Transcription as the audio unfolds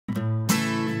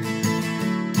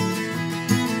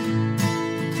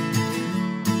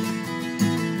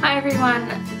Hi everyone,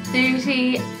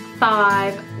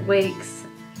 35 weeks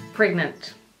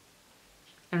pregnant.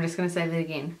 I'm just going to say that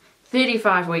again.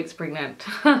 35 weeks pregnant.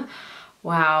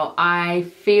 Wow, I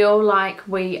feel like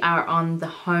we are on the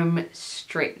home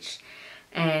stretch.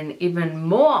 And even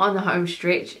more on the home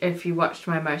stretch if you watched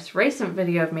my most recent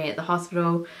video of me at the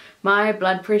hospital. My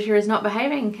blood pressure is not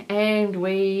behaving and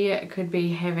we could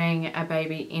be having a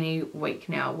baby any week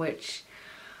now, which,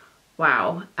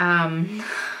 wow.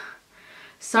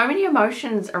 So many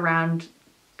emotions around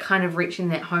kind of reaching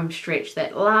that home stretch,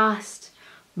 that last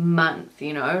month,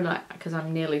 you know, like, because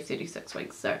I'm nearly 36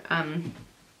 weeks, so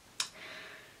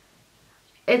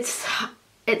it's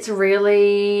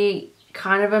really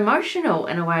kind of emotional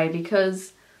in a way,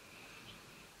 because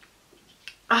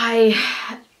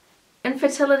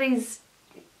infertility's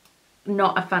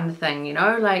not a fun thing, you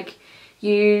know, like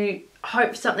you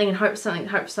hope something and hope something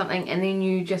and hope something, and then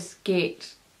you just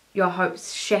get your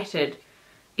hopes shattered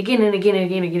again and again and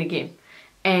again and again and again.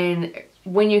 And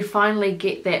when you finally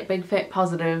get that big fat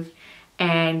positive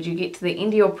and you get to the end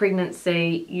of your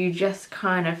pregnancy, you just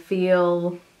kind of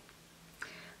feel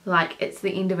like it's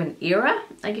the end of an era,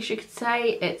 I guess you could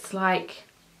say. It's like,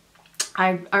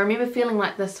 I remember feeling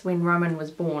like this when Roman was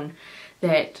born,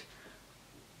 that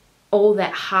all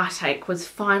that heartache was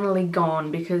finally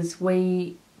gone because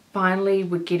we finally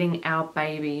were getting our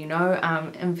baby, you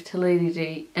know.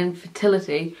 Infertility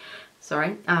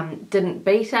didn't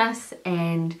beat us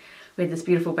and we had this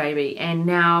beautiful baby, and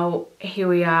now here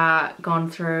we are, gone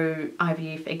through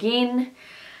IVF again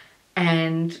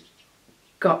and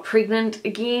got pregnant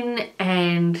again,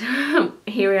 and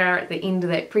here we are at the end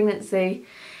of that pregnancy,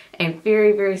 and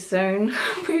very, very soon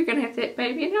we're gonna have that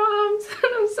baby in our arms,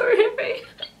 and I'm so happy.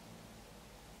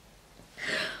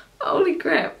 Holy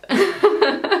crap.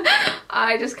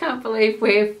 I just can't believe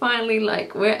we're finally,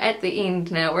 like, we're at the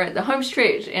end now, we're at the home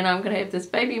stretch, and I'm gonna have this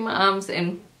baby in my arms,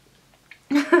 and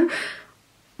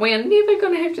we are never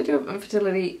gonna have to do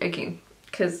infertility again,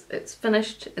 because it's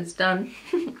finished, it's done.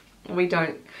 We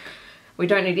don't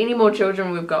need any more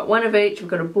children. We've got one of each. We've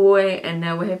got a boy, and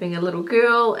now we're having a little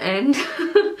girl, and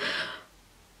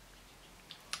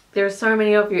there are so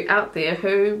many of you out there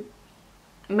who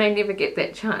may never get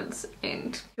that chance,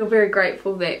 and feel very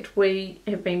grateful that we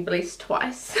have been blessed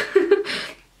twice.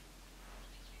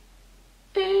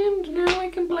 And now I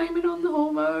can blame it on the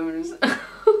hormones.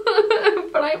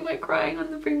 Blame my crying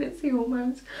on the pregnancy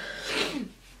hormones.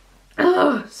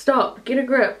 Oh, stop. Get a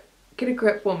grip. Get a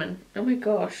grip, woman. Oh my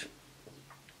gosh.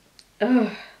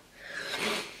 Oh.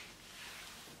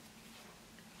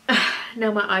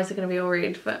 Now my eyes are going to be all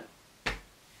red, but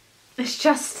it's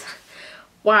just,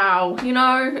 wow, you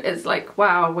know, it's like,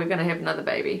 wow, we're going to have another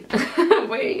baby.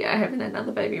 We are having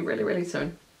another baby really, really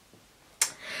soon.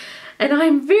 And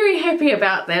I'm very happy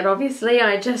about that, obviously.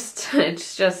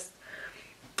 It's just,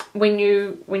 when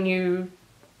you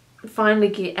finally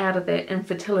get out of that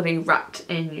infertility rut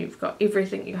and you've got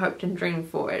everything you hoped and dreamed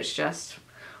for, it's just,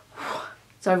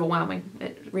 it's overwhelming.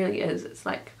 It really is. It's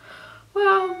like,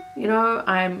 well, you know,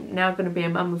 I'm now going to be a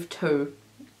mum of two,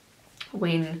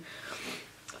 when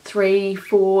 3,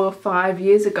 4, 5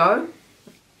 years ago,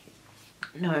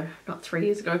 no, not 3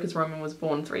 years ago, because Roman was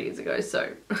born 3 years ago,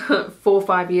 so 4 or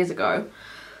 5 years ago,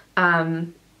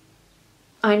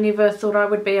 I never thought I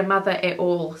would be a mother at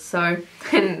all. So,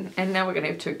 and now we're going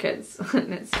to have 2 kids,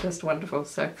 and it's just wonderful.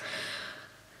 So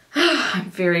I'm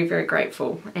very, very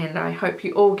grateful, and I hope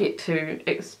you all get to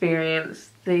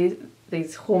experience these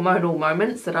hormonal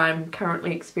moments that I'm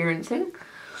currently experiencing,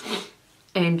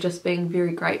 and just being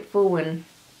very grateful. And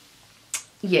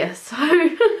yeah, so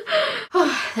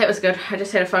oh, that was good. I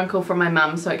just had a phone call from my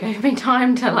mum, so it gave me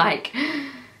time to like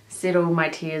settle my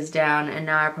tears down, and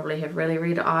now I probably have really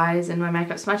red eyes and my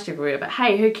makeup smudged everywhere, but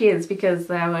hey, who cares, because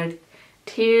they were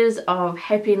tears of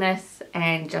happiness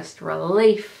and just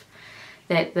relief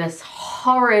that this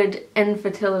horrid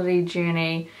infertility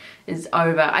journey is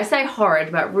over. I say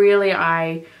horrid, but really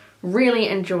I really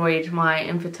enjoyed my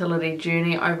infertility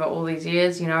journey over all these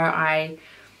years. You know,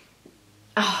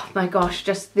 oh my gosh,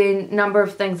 just the number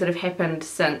of things that have happened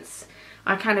since.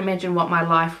 I can't imagine what my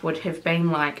life would have been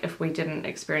like if we didn't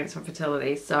experience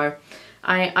infertility. So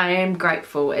I am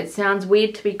grateful. It sounds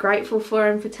weird to be grateful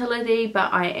for infertility,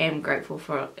 but I am grateful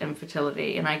for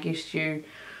infertility, and I guess you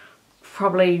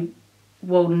probably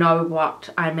will know what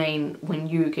I mean when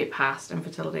you get past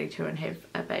infertility too and have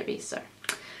a baby. So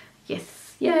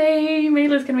yes, yay,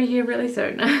 Mila's gonna be here really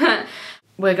soon.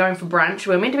 We're going for brunch.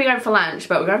 We're meant to be going for lunch,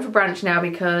 but we're going for brunch now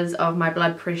because of my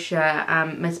blood pressure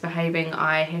misbehaving.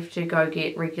 I have to go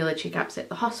get regular checkups at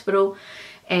the hospital,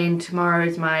 and tomorrow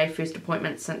is my first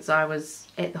appointment since I was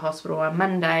at the hospital on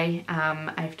Monday.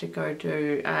 I have to go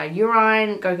do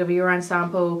urine, go give a urine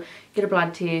sample, get a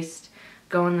blood test,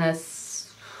 go on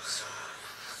this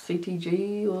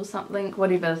CTG or something,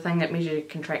 whatever thing that measures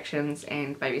contractions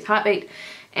and baby's heartbeat,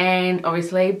 and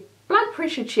obviously blood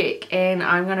pressure check. And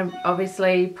I'm going to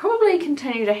obviously probably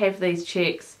continue to have these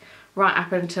checks right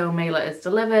up until Mila is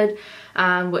delivered,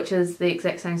 which is the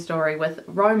exact same story with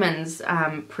Roman's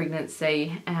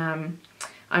pregnancy.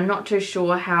 I'm not too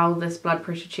sure how this blood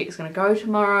pressure check is going to go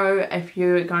tomorrow. If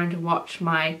you're going to watch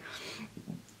my,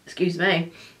 excuse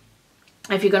me,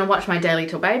 if you're going to watch my Daily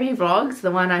Till Baby vlogs,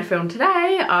 the one I filmed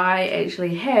today, I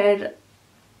actually had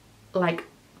like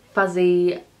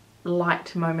fuzzy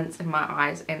light moments in my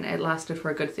eyes, and it lasted for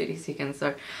a good 30 seconds.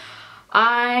 So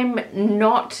I'm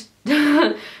not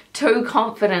too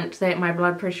confident that my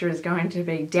blood pressure is going to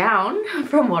be down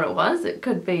from what it was. It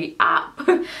could be up.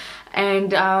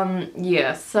 And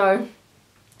yeah, so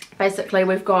basically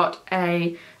we've got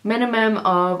a minimum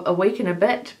of a week and a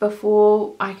bit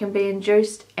before I can be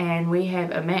induced, and we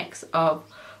have a max of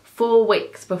 4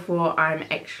 weeks before I'm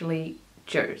actually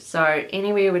due. So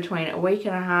anywhere between a week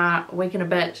and a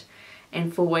bit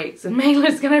and 4 weeks, and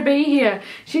Mila's gonna be here.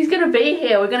 She's gonna be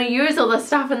here. We're gonna use all the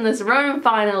stuff in this room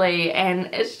finally, and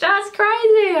it's just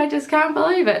crazy. I just can't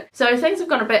believe it. So things have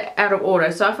gone a bit out of order.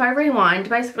 So if I rewind,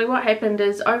 basically what happened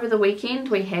is over the weekend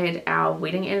we had our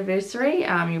wedding anniversary.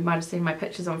 You might have seen my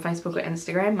pictures on Facebook or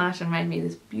Instagram. Martin made me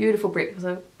this beautiful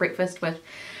breakfast with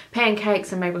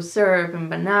pancakes and maple syrup and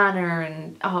banana,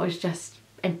 and oh, it was just,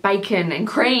 and bacon and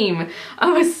cream.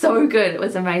 Oh, it was so good. It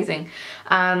was amazing.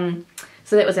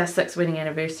 So that was our 6th wedding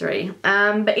anniversary.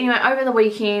 But anyway, over the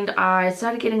weekend I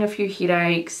started getting a few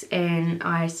headaches, and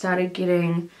I started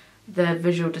getting the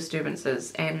visual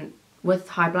disturbances, and with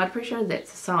high blood pressure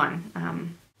that's a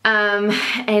sign.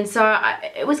 And so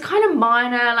it was kind of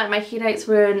minor, like my headaches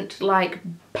weren't like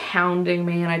pounding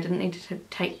me, and I didn't need to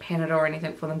take Panadol or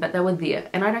anything for them, but they were there,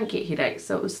 and I don't get headaches,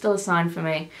 so it was still a sign for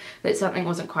me that something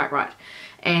wasn't quite right.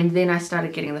 And then I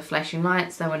started getting the flashing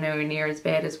lights. They were nowhere near as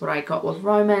bad as what I got with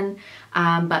Roman,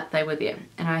 but they were there.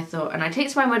 And I thought, and I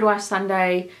texted my midwife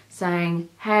Sunday saying,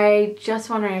 hey,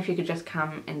 just wondering if you could just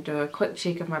come and do a quick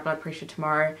check of my blood pressure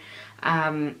tomorrow.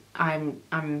 I'm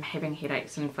having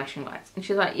headaches and flashing lights. And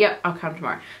she's like, yep, I'll come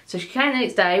tomorrow. So she came the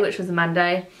next day, which was a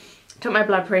Monday, took my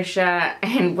blood pressure,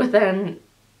 and within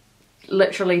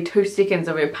literally 2 seconds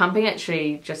of her pumping it,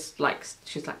 she's like,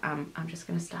 I'm just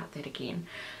gonna start that again.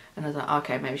 And I was like,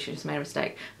 okay, maybe she just made a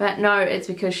mistake. But no, it's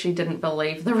because she didn't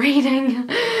believe the reading.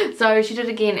 So she did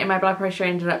again, and my blood pressure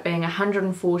ended up being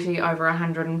 140 over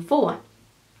 104.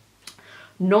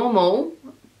 Normal,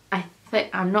 I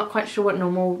think, I'm not quite sure what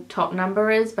normal top number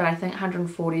is, but I think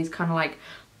 140 is kind of like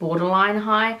borderline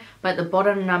high. But the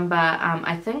bottom number,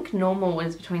 I think normal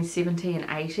is between 70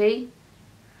 and 80.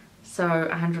 So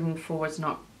 104 is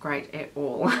not great at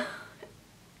all.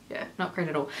 Yeah, not great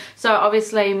at all. So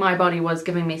obviously my body was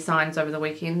giving me signs over the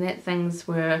weekend that things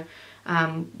were,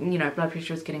 you know, blood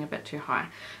pressure was getting a bit too high.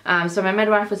 So my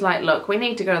midwife was like, look, we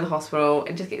need to go to the hospital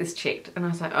and just get this checked. And I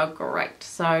was like, oh great.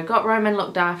 So got Roman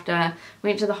looked after,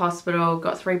 went to the hospital,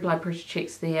 got 3 blood pressure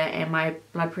checks there, and my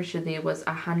blood pressure there was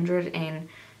 100, and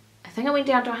I think it went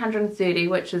down to 130,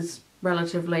 which is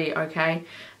relatively okay,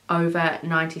 over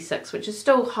 96, which is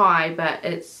still high, but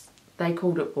they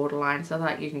called it borderline, so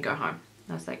like, you can go home.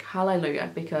 I was like, hallelujah,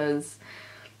 because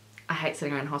I hate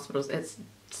sitting around hospitals. It's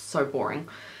so boring.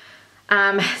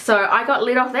 So I got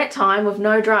let off that time with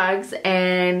no drugs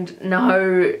and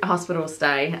no hospital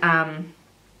stay.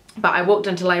 But I walked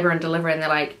into labour and delivery, and they're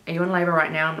like, are you in labour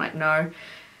right now? I'm like, no. And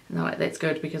they're like, that's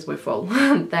good because we're full.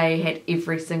 They had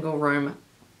every single room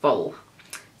full.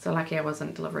 So lucky I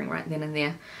wasn't delivering right then and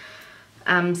there.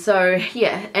 So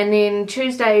yeah, and then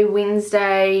Tuesday,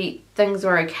 Wednesday, things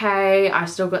were okay. I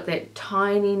still got that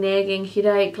tiny nagging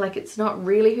headache, like it's not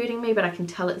really hurting me, but I can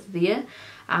tell it's there.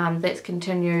 That's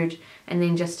continued, and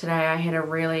then just today I had a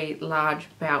really large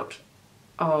bout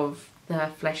of the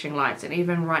flashing lights, and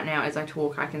even right now as I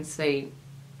talk I can see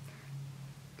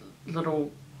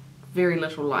very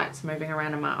little lights moving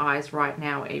around in my eyes right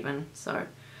now even, so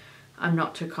I'm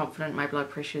not too confident my blood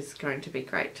pressure is going to be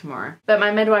great tomorrow. But my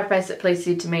midwife basically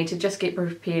said to me to just get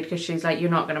prepared, because she's like, you're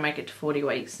not going to make it to 40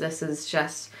 weeks. This is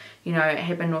just, you know, it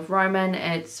happened with Roman.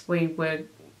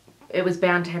 It was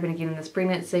bound to happen again in this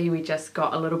pregnancy. We just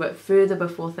got a little bit further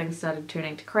before things started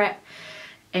turning to crap.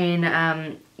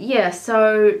 And yeah,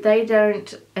 so they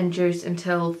don't induce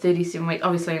until 37 weeks,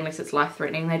 obviously unless it's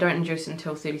life-threatening. They don't induce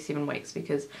until 37 weeks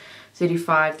because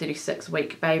 35, 36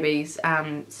 week babies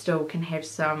still can have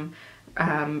some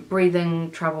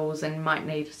breathing troubles and might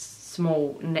need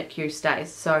small NICU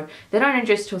stays, so they don't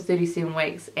induce till 37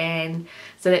 weeks, and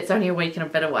so that's only a week and a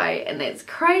bit away, and that's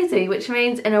crazy, which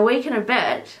means in a week and a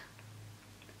bit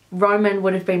Roman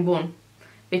would have been born,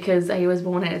 because he was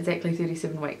born at exactly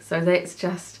 37 weeks. So that's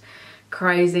just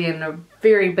crazy and a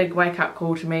very big wake-up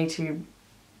call to me to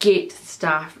get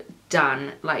stuff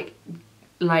done like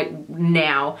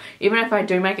now. Even if I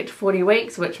do make it to 40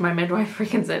 weeks, which my midwife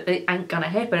reckons it ain't gonna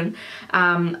happen,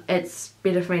 it's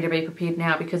better for me to be prepared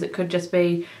now, because it could just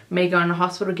be me going to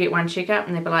hospital, get one checkup,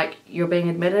 and they'd be like, you're being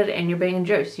admitted and you're being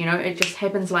induced, you know. It just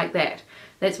happens like that.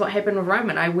 That's what happened with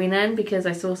Roman. I went in because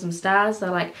I saw some stars. They're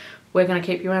like, we're going to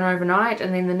keep you in overnight,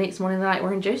 and then the next morning they're like,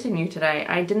 we're inducing you today.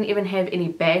 I didn't even have any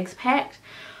bags packed.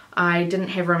 I didn't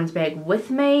have Roman's bag with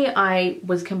me. I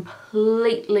was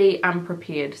completely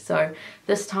unprepared. So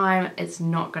this time it's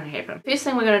not going to happen. First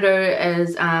thing we're going to do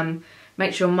is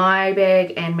make sure my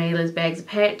bag and Mila's bags are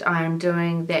packed. I'm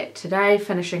doing that today,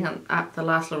 finishing up the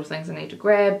last little things I need to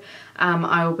grab.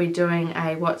 I will be doing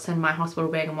a what's in my hospital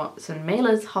bag and what's in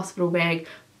Mila's hospital bag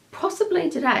possibly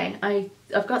today.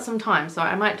 I've got some time, so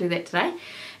I might do that today.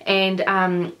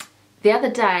 And the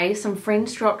other day some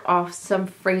friends dropped off some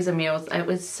freezer meals. It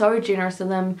was so generous of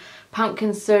them.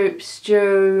 Pumpkin soup,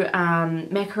 stew,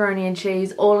 macaroni and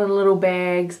cheese, all in little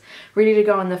bags, ready to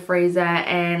go in the freezer,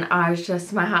 and I was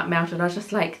just, my heart melted. I was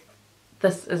just like,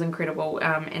 this is incredible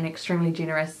and extremely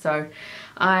generous. So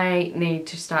I need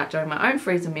to start doing my own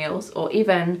freezer meals, or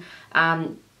even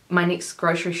my next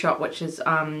grocery shop, which is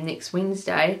next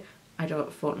Wednesday. I do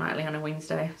it fortnightly on a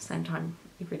Wednesday, same time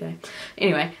every day.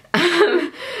 Anyway,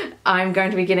 I'm going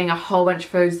to be getting a whole bunch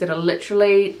of foods that are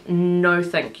literally no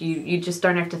think. You just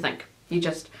don't have to think. You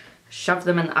just shove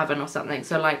them in the oven or something.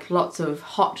 So like lots of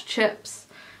hot chips,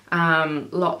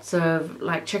 lots of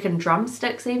like chicken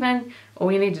drumsticks even.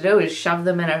 All you need to do is shove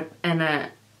them on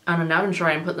an oven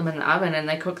tray and put them in the oven, and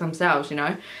they cook themselves, you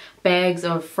know. Bags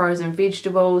of frozen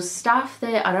vegetables, stuff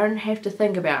that I don't have to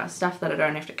think about, stuff that I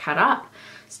don't have to cut up,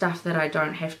 stuff that I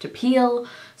don't have to peel.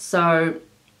 So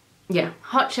yeah,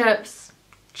 hot chips,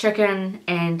 chicken,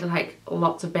 and like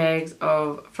lots of bags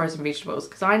of frozen vegetables,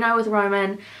 because I know with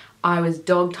Roman I was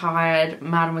dog tired,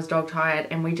 Martin was dog tired,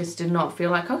 and we just did not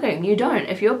feel like cooking. You don't.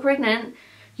 If you're pregnant,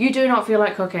 you do not feel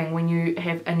like cooking when you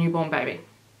have a newborn baby.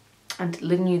 I'm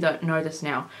letting you know this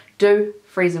now. Do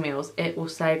freezer meals. It will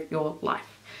save your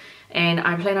life. And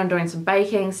I plan on doing some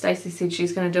baking. Stacey said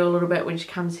she's going to do a little bit when she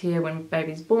comes here when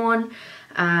baby's born.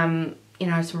 You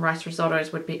know, some rice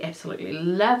risottos would be absolutely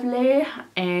lovely,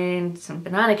 and some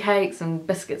banana cakes and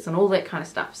biscuits and all that kind of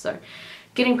stuff. So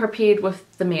getting prepared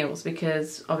with the meals,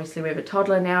 because obviously we have a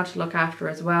toddler now to look after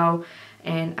as well,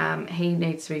 and he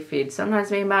needs to be fed. Sometimes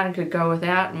me and Martin could go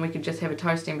without and we could just have a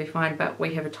toasty and be fine, but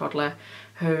we have a toddler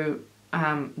who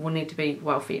will need to be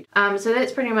well fed. So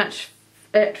that's pretty much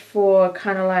it for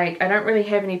kind of like, I don't really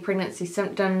have any pregnancy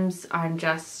symptoms. I'm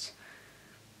just,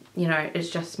 you know, it's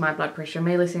just my blood pressure.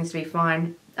 Mila seems to be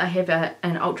fine. I have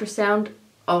an ultrasound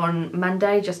on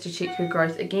Monday just to check her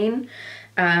growth again.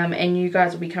 And you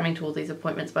guys will be coming to all these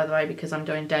appointments, by the way, because I'm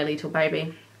doing daily till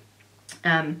baby.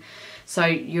 So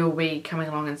you'll be coming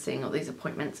along and seeing all these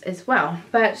appointments as well.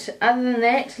 But other than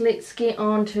that, let's get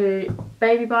on to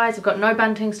baby buys. I've got no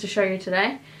buntings to show you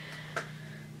today.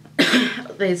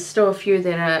 There's still a few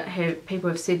that people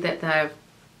have said that they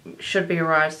should be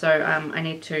arrived, so I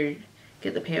need to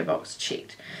get the PO box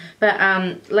checked.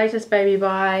 But latest baby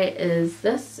buy is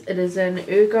this. It is an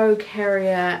ergo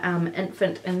carrier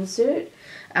infant insert.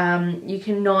 You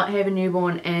cannot have a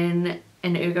newborn in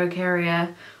an ergo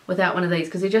carrier without one of these,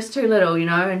 because they're just too little, you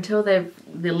know, until their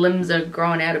limbs are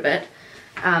grown out a bit.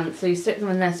 So you stick them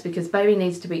in this because baby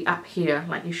needs to be up here,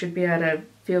 like you should be able to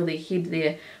feel their head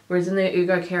there, whereas in the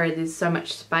ergo carrier there's so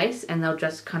much space and they'll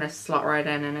just kind of slot right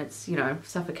in, and it's, you know,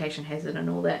 suffocation hazard and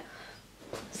all that.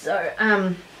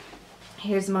 So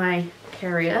here's my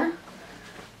carrier.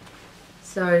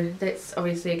 So that's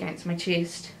obviously against my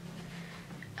chest,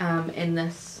 and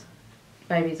this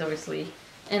baby's obviously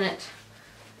in it,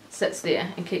 sits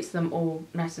there and keeps them all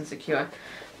nice and secure.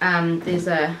 There's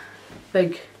a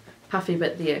big puffy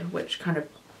bit there which kind of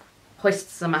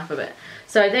hoists them up a bit.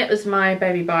 So that was my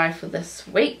baby buy for this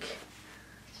week,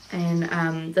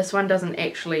 and this one doesn't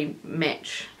actually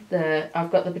match.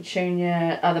 I've got the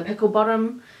petunia, the pickle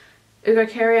bottom ergo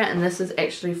carrier, and this is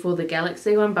actually for the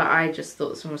Galaxy one, but I just thought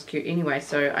this one was cute anyway,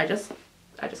 so I just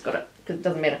got it because it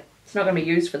doesn't matter. It's not going to be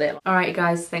used for that. Alright you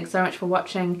guys, thanks so much for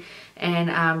watching,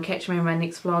 and catch me in my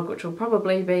next vlog, which will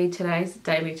probably be today's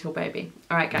daily till baby.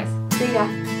 Alright guys, see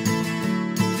ya!